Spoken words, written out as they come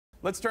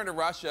Let's turn to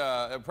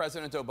Russia.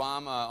 President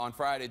Obama on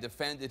Friday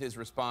defended his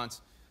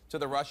response to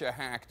the Russia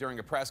hack during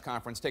a press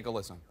conference. Take a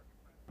listen.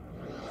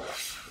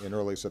 In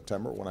early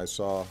September, when I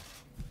saw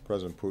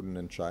President Putin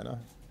in China,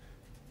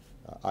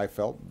 I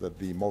felt that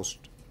the most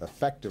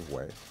effective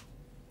way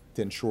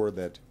to ensure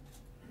that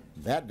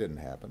that didn't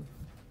happen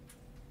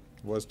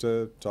was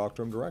to talk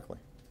to him directly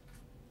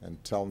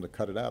and tell him to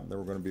cut it out. There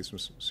were going to be some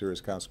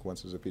serious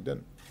consequences if he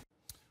didn't.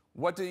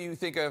 What do you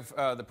think of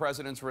the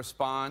president's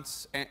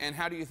response, and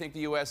how do you think the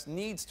U.S.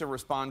 needs to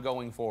respond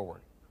going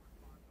forward?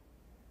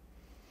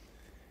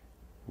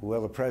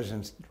 Well, the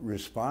president's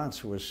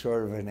response was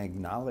sort of an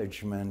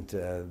acknowledgement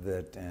and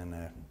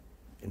an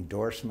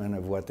endorsement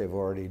of what they've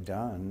already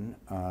done.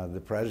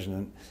 The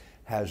president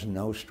has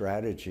no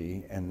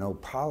strategy and no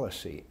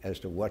policy as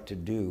to what to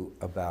do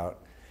about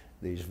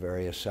these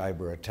various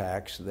cyber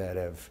attacks that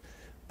have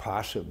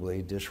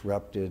possibly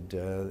disrupted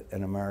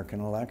an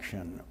American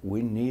election.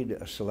 We need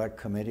a select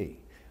committee.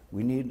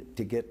 We need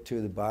to get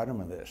to the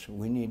bottom of this.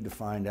 We need to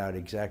find out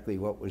exactly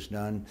what was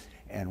done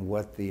and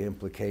what the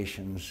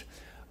implications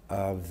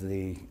of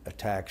the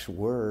attacks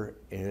were,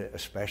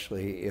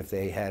 especially if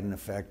they had an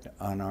effect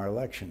on our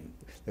election.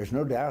 There's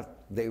no doubt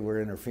they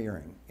were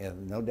interfering,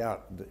 and no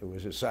doubt it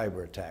was a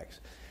cyber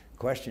attacks. The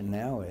question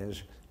now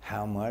is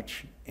how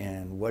much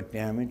and what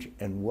damage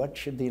and what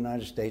should the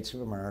United States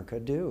of America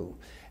do?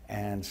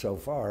 And so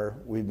far,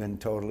 we've been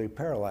totally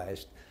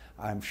paralyzed.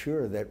 I'm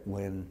sure that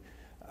when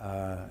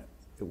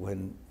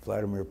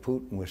Vladimir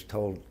Putin was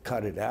told,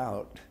 cut it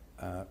out,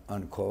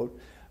 unquote,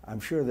 I'm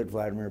sure that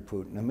Vladimir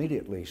Putin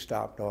immediately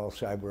stopped all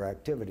cyber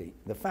activity.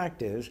 The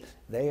fact is,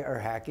 they are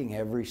hacking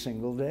every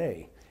single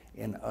day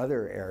in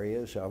other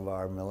areas of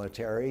our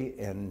military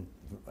and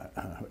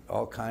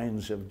all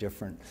kinds of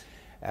different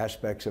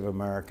aspects of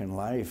American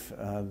life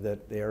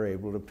that they are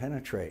able to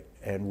penetrate.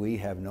 And we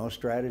have no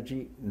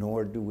strategy,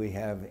 nor do we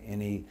have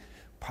any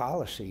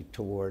policy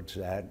towards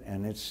that,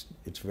 and it's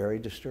very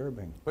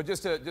disturbing. But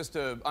just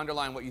to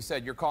underline what you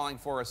said, you're calling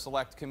for a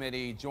select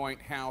committee,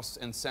 joint House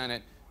and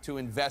Senate, to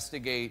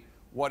investigate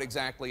what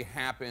exactly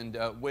happened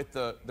with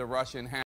the Russian hack.